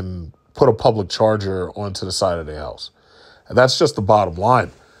where they can put a public charger onto the side of their house. And that's just the bottom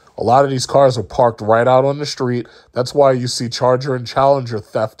line. A lot of these cars are parked right out on the street. That's why you see Charger and Challenger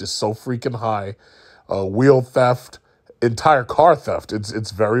theft is so freaking high. Wheel theft, entire car theft.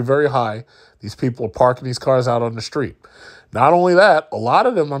 It's very, very high. These people are parking these cars out on the street. Not only that, a lot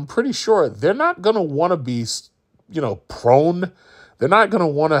of them, I'm pretty sure, they're not going to want to be, prone. They're not going to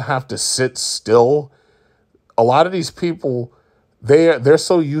want to have to sit still. A lot of these people, they're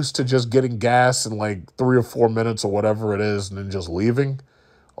so used to just getting gas in like 3 or 4 minutes or whatever it is and then just leaving.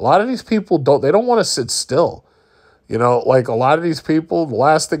 A lot of these people don't want to sit still. Like a lot of these people, the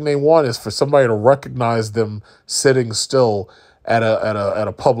last thing they want is for somebody to recognize them sitting still at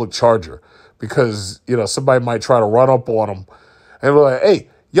a public charger because, somebody might try to run up on them and be like, hey,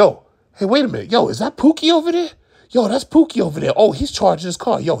 wait a minute. Yo, is that Pookie over there? Yo, that's Pookie over there. Oh, he's charging his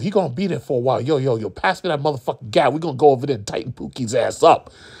car. Yo, he gonna be there for a while. Yo, pass me that motherfucking guy. We're gonna go over there and tighten Pookie's ass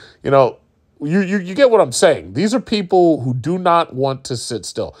up. You get what I'm saying. These are people who do not want to sit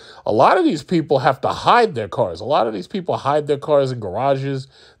still. A lot of these people have to hide their cars. A lot of these people hide their cars in garages.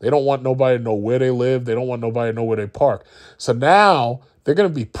 They don't want nobody to know where they live. They don't want nobody to know where they park. So now they're going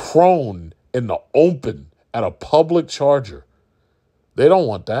to be prone in the open at a public charger. They don't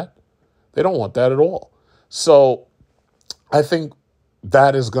want that. They don't want that at all. So I think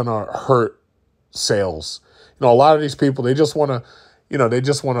that is going to hurt sales. A lot of these people, they just want to,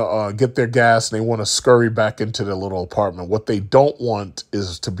 get their gas and they want to scurry back into their little apartment. What they don't want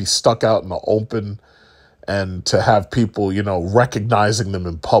is to be stuck out in the open and to have people, recognizing them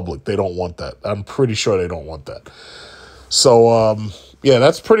in public. They don't want that. I'm pretty sure they don't want that. So,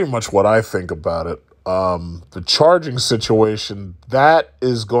 that's pretty much what I think about it. The charging situation, that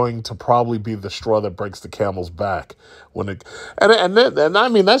is going to probably be the straw that breaks the camel's back and I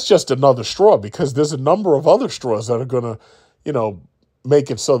mean, that's just another straw because there's a number of other straws that are going to,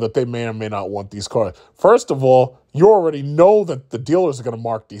 make it so that they may or may not want these cars. First of all, you already know that the dealers are going to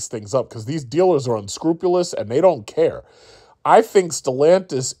mark these things up because these dealers are unscrupulous and they don't care. I think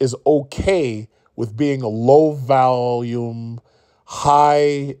Stellantis is okay with being a low volume,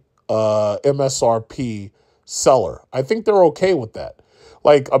 high MSRP seller. I think they're okay with that.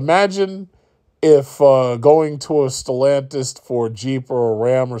 Like, imagine if going to a Stellantis for a Jeep or a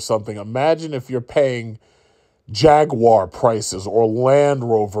Ram or something, imagine if you're paying Jaguar prices or Land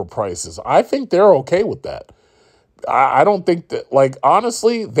Rover prices. I think they're okay with that. I don't think that, like,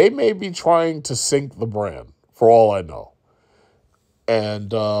 honestly, they may be trying to sink the brand for all I know.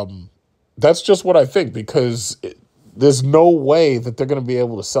 And that's just what I think because there's no way that they're going to be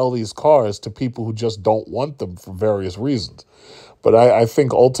able to sell these cars to people who just don't want them for various reasons. But I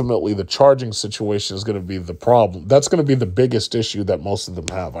think ultimately the charging situation is going to be the problem. That's going to be the biggest issue that most of them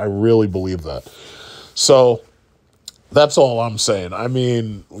have. I really believe that. So that's all I'm saying. I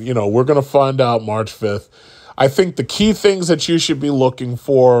mean, we're going to find out March 5th. I think the key things that you should be looking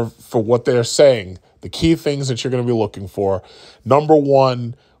for what they're saying, the key things that you're going to be looking for, number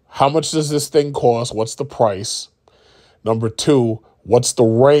one, how much does this thing cost? What's the price? Number two, what's the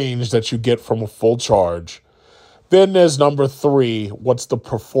range that you get from a full charge? Then there's number three, what's the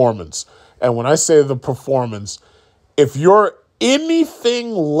performance? And when I say the performance, if you're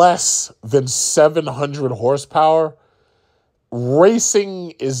anything less than 700 horsepower,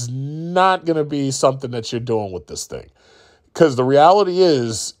 racing is not going to be something that you're doing with this thing. Because the reality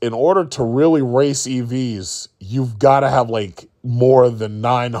is, in order to really race EVs, you've got to have like more than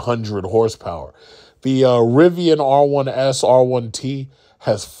 900 horsepower. The Rivian R1S, R1T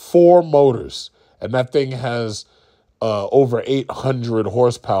has 4 motors, and that thing has over 800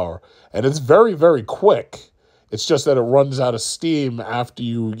 horsepower. And it's very, very quick. It's just that it runs out of steam after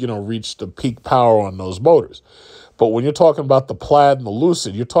you reach the peak power on those motors. But when you're talking about the Plaid and the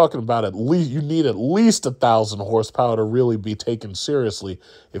Lucid, you're talking about you need at least 1,000 horsepower to really be taken seriously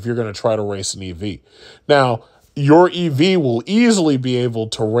if you're going to try to race an EV. Now, your EV will easily be able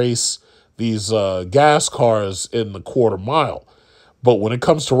to race these gas cars in the quarter mile. But when it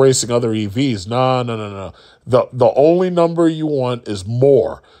comes to racing other EVs, no. The only number you want is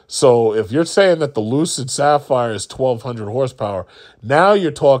more. So if you're saying that the Lucid Sapphire is 1,200 horsepower, now you're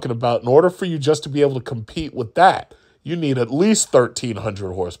talking about in order for you just to be able to compete with that, you need at least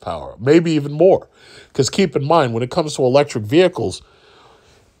 1,300 horsepower, maybe even more. Because keep in mind, when it comes to electric vehicles,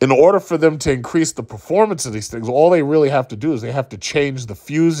 in order for them to increase the performance of these things, all they really have to do is they have to change the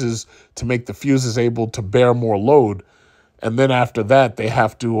fuses to make the fuses able to bear more load. And then after that, they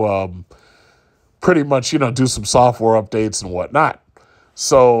have to pretty much, do some software updates and whatnot.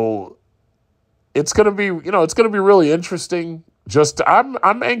 So it's gonna be, it's gonna be really interesting.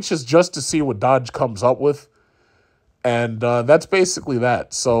 I'm anxious just to see what Dodge comes up with, and that's basically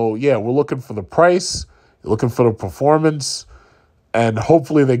that. So yeah, we're looking for the price, looking for the performance, and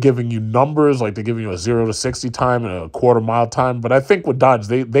hopefully they're giving you numbers, like they're giving you a 0 to 60 time and a quarter mile time. But I think with Dodge,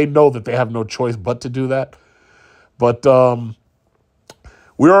 they know that they have no choice but to do that. But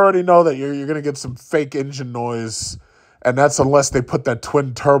we already know that you're going to get some fake engine noise, and that's unless they put that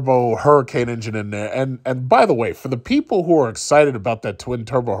twin turbo Hurricane engine in there. And by the way, for the people who are excited about that twin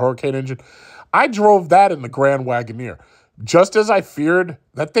turbo Hurricane engine, I drove that in the Grand Wagoneer. Just as I feared,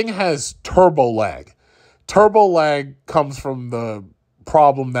 that thing has turbo lag. Turbo lag comes from the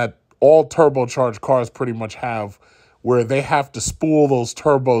problem that all turbocharged cars pretty much have, where they have to spool those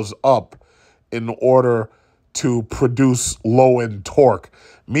turbos up in order to produce low-end torque.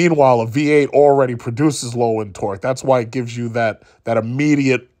 Meanwhile, a V8 already produces low-end torque. That's why it gives you that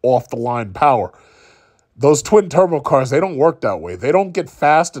immediate off-the-line power. Those twin turbo cars, they don't work that way. They don't get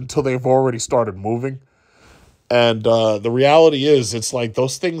fast until they've already started moving. And the reality is, it's like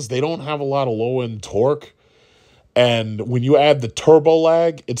those things, they don't have a lot of low-end torque. And when you add the turbo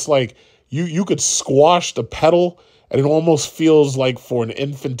lag, it's like you could squash the pedal, and it almost feels like for an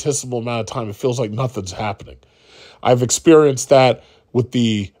infinitesimal amount of time, it feels like nothing's happening. I've experienced that with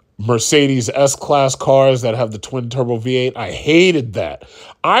the Mercedes S-Class cars that have the twin-turbo V8. I hated that.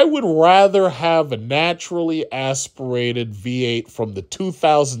 I would rather have a naturally aspirated V8 from the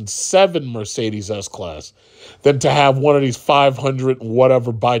 2007 Mercedes S-Class than to have one of these 500 and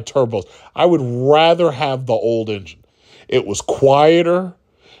whatever bi-turbos. I would rather have the old engine. It was quieter,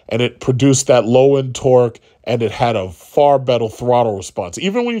 and it produced that low-end torque, and it had a far better throttle response,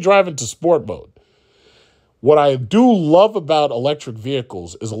 even when you drive into sport mode. What I do love about electric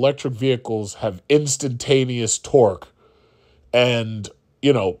vehicles is electric vehicles have instantaneous torque. And,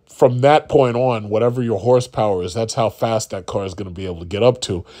 from that point on, whatever your horsepower is, that's how fast that car is going to be able to get up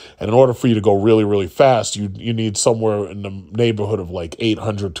to. And in order for you to go really, really fast, you need somewhere in the neighborhood of like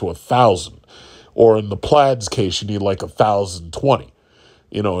 800 to 1,000. Or in the Plaid's case, you need like 1,020,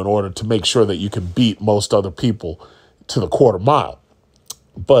 in order to make sure that you can beat most other people to the quarter mile.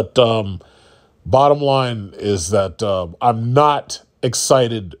 But bottom line is that I'm not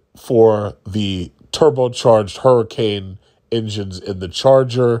excited for the turbocharged Hurricane engines in the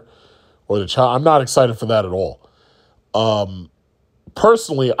Charger or I'm not excited for that at all.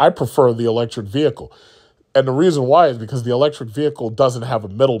 Personally, I prefer the electric vehicle. And the reason why is because the electric vehicle doesn't have a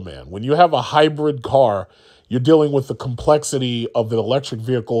middleman. When you have a hybrid car, you're dealing with the complexity of the electric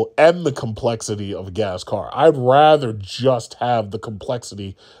vehicle and the complexity of a gas car. I'd rather just have the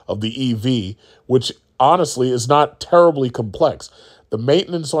complexity of the EV, which honestly is not terribly complex. The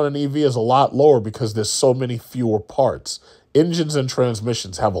maintenance on an EV is a lot lower because there's so many fewer parts. Engines and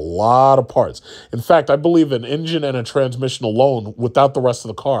transmissions have a lot of parts. In fact, I believe an engine and a transmission alone, without the rest of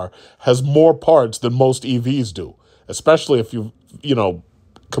the car, has more parts than most EVs do, especially if you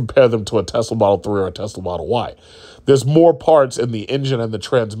compare them to a Tesla Model 3 or a Tesla Model Y. There's more parts in the engine and the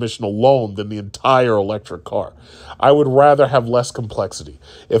transmission alone than the entire electric car. I would rather have less complexity.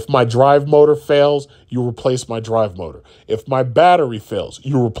 If my drive motor fails, you replace my drive motor. If my battery fails,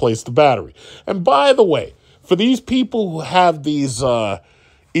 you replace the battery. And by the way, for these people who have these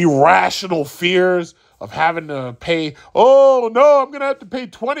irrational fears of having to pay, oh, no, I'm going to have to pay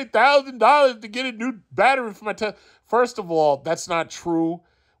 $20,000 to get a new battery for my Tesla. First of all, that's not true.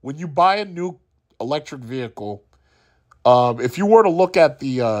 When you buy a new electric vehicle, if you were to look at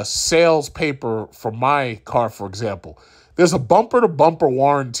the sales paper for my car, for example, there's a bumper-to-bumper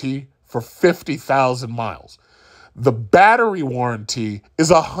warranty for 50,000 miles. The battery warranty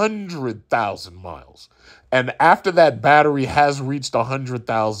is 100,000 miles. And after that battery has reached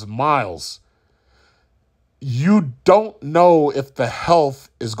 100,000 miles, you don't know if the health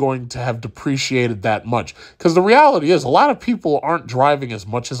is going to have depreciated that much. Because the reality is, a lot of people aren't driving as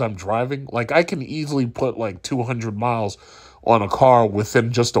much as I'm driving. Like, I can easily put like 200 miles on a car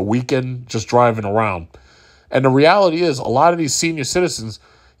within just a weekend, just driving around. And the reality is, a lot of these senior citizens,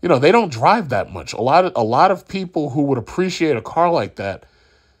 they don't drive that much. A lot of people who would appreciate a car like that,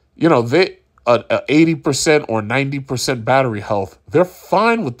 they 80% or 90% battery health, they're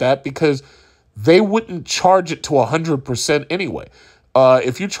fine with that because they wouldn't charge it to 100% anyway.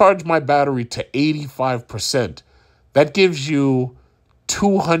 If you charge my battery to 85%, that gives you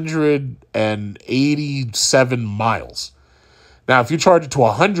 287 miles. Now, if you charge it to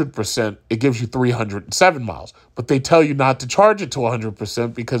 100%, it gives you 307 miles. But they tell you not to charge it to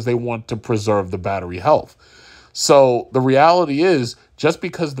 100% because they want to preserve the battery health. So the reality is, just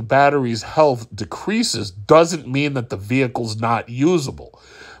because the battery's health decreases doesn't mean that the vehicle's not usable.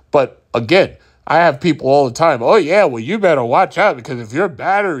 But again, I have people all the time, oh yeah, well you better watch out because if your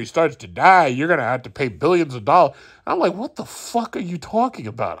battery starts to die, you're going to have to pay billions of dollars. I'm like, what the fuck are you talking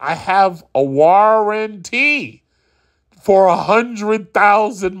about? I have a warranty for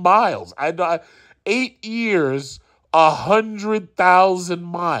 100,000 miles. 8 years, 100,000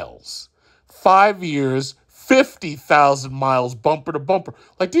 miles. 5 years, 50,000 miles bumper to bumper.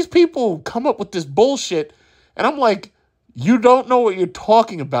 Like, these people come up with this bullshit, and I'm like, you don't know what you're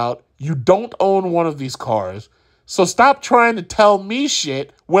talking about. You don't own one of these cars. So stop trying to tell me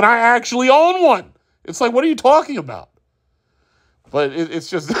shit when I actually own one. It's like, what are you talking about? But it's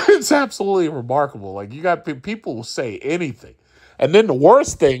just, it's absolutely remarkable. Like, you got people who say anything. And then the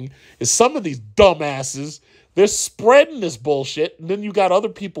worst thing is some of these dumbasses, they're spreading this bullshit, and then you got other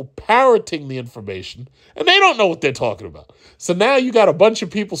people parroting the information, and they don't know what they're talking about. So now you got a bunch of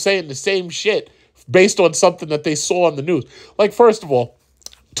people saying the same shit based on something that they saw on the news. Like, first of all,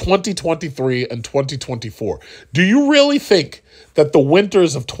 2023 and 2024. Do you really think that the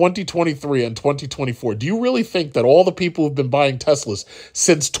winters of 2023 and 2024, do you really think that all the people who've been buying Teslas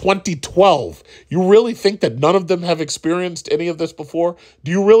since 2012, you really think that none of them have experienced any of this before?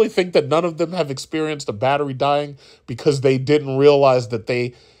 Do you really think that none of them have experienced a battery dying because they didn't realize that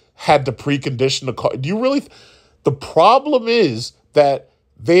they had to precondition the car? Do you really? The problem is that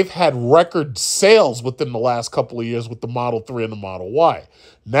they've had record sales within the last couple of years with the Model 3 and the Model Y.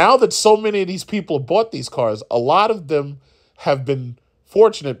 Now that so many of these people have bought these cars, a lot of them have been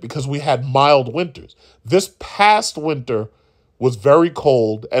fortunate because we had mild winters. This past winter was very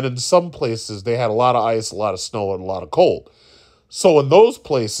cold, and in some places they had a lot of ice, a lot of snow, and a lot of cold. So in those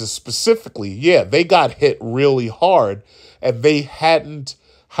places specifically, yeah, they got hit really hard, and they hadn't,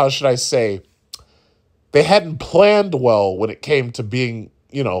 how should I say, they hadn't planned well when it came to being,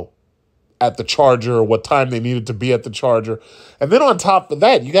 at the charger or what time they needed to be at the charger. And then on top of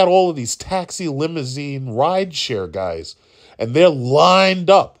that, you got all of these taxi, limousine, rideshare guys, and they're lined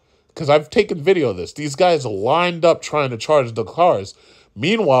up. Because I've taken video of this. These guys are lined up trying to charge the cars.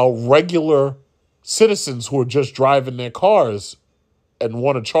 Meanwhile, regular citizens who are just driving their cars and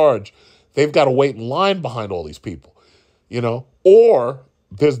want to charge, they've got to wait in line behind all these people, Or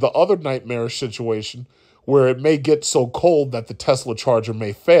there's the other nightmarish situation where it may get so cold that the Tesla charger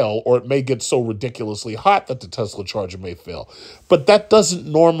may fail, or it may get so ridiculously hot that the Tesla charger may fail. But that doesn't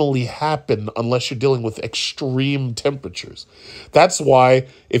normally happen unless you're dealing with extreme temperatures. That's why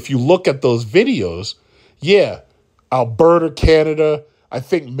if you look at those videos, yeah, Alberta, Canada, I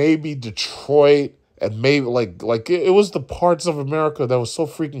think maybe Detroit, and maybe like it was the parts of America that was so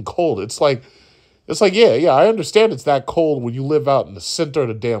freaking cold. It's like, yeah, I understand it's that cold when you live out in the center of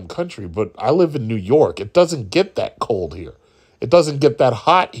the damn country, but I live in New York. It doesn't get that cold here. It doesn't get that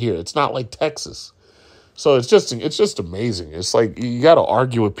hot here. It's not like Texas. So it's just amazing. It's like you got to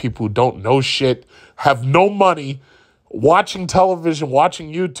argue with people who don't know shit, have no money, watching television,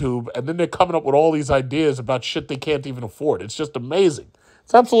 watching YouTube, and then they're coming up with all these ideas about shit they can't even afford. It's just amazing.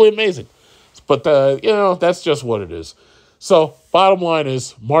 It's absolutely amazing. But, that's just what it is. So bottom line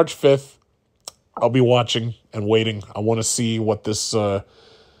is March 5th, I'll be watching and waiting. I want to see what this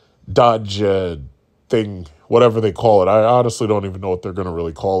Dodge thing, whatever they call it. I honestly don't even know what they're going to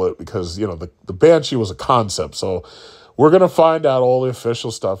really call it because, the Banshee was a concept. So we're going to find out all the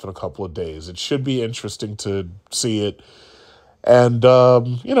official stuff in a couple of days. It should be interesting to see it. And,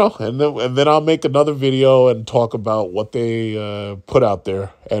 and then I'll make another video and talk about what they put out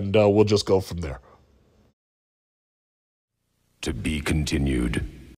there. And we'll just go from there. To be continued.